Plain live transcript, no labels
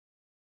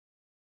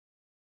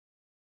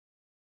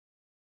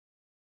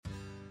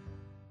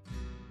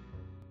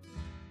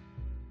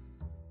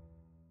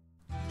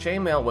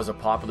Chainmail was a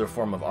popular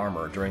form of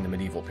armor during the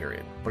medieval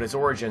period, but its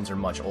origins are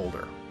much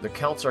older. The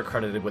Celts are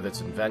credited with its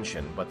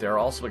invention, but there are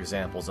also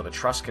examples of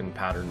Etruscan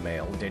pattern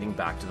mail dating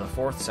back to the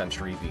 4th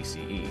century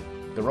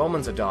BCE. The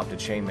Romans adopted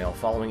chainmail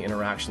following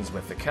interactions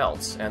with the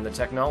Celts, and the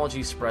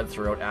technology spread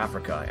throughout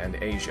Africa and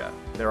Asia.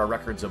 There are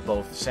records of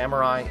both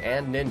samurai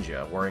and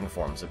ninja wearing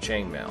forms of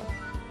chainmail.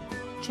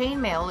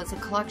 Chainmail is a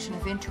collection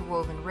of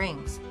interwoven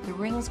rings. The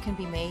rings can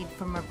be made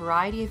from a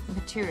variety of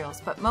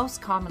materials, but most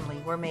commonly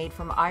were made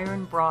from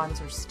iron, bronze,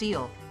 or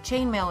steel.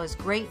 Chainmail is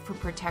great for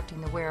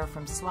protecting the wearer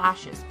from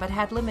slashes, but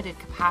had limited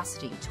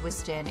capacity to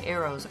withstand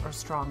arrows or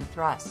strong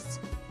thrusts.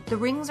 The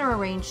rings are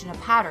arranged in a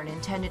pattern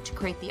intended to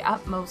create the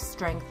utmost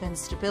strength and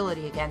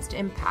stability against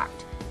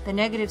impact. The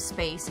negative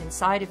space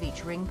inside of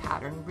each ring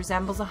pattern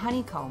resembles a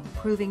honeycomb,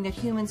 proving that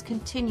humans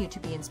continue to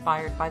be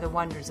inspired by the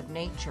wonders of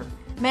nature.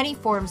 Many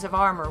forms of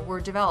armor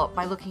were developed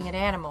by looking at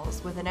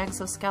animals with an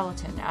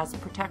exoskeleton as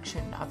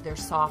protection of their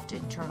soft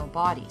internal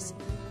bodies.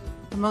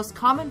 The most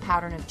common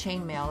pattern of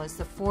chainmail is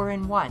the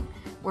 4-in-1,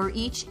 where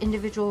each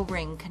individual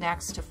ring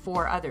connects to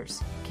 4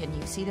 others. Can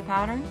you see the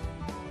pattern?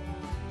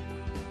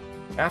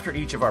 After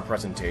each of our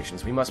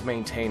presentations, we must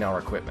maintain our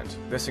equipment.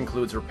 This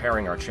includes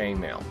repairing our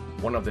chainmail.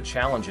 One of the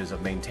challenges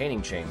of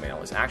maintaining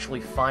chainmail is actually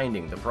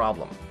finding the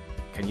problem.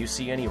 Can you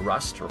see any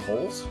rust or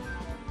holes?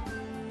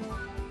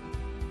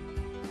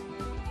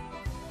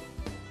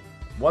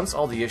 Once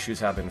all the issues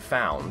have been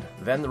found,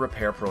 then the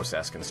repair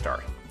process can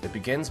start. It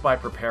begins by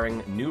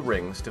preparing new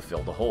rings to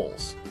fill the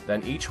holes.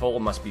 Then each hole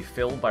must be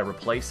filled by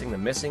replacing the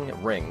missing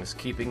rings,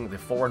 keeping the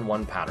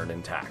 4-in-1 pattern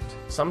intact.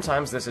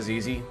 Sometimes this is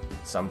easy,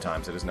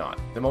 sometimes it is not.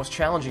 The most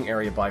challenging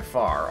area by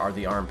far are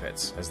the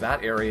armpits, as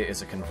that area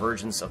is a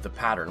convergence of the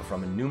pattern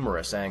from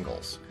numerous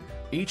angles.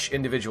 Each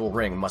individual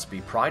ring must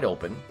be pried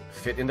open,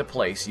 fit into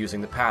place using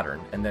the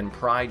pattern, and then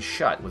pried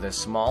shut with as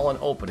small an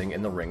opening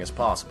in the ring as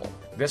possible.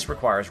 This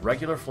requires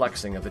regular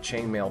flexing of the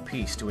chainmail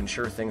piece to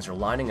ensure things are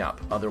lining up,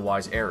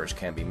 otherwise errors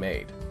can be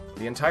made.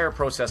 The entire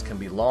process can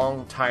be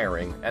long,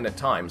 tiring, and at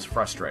times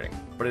frustrating,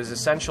 but it is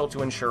essential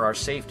to ensure our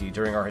safety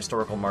during our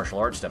historical martial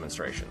arts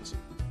demonstrations.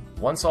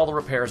 Once all the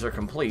repairs are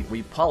complete,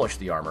 we polish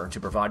the armor to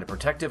provide a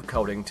protective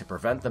coating to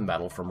prevent the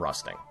metal from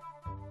rusting.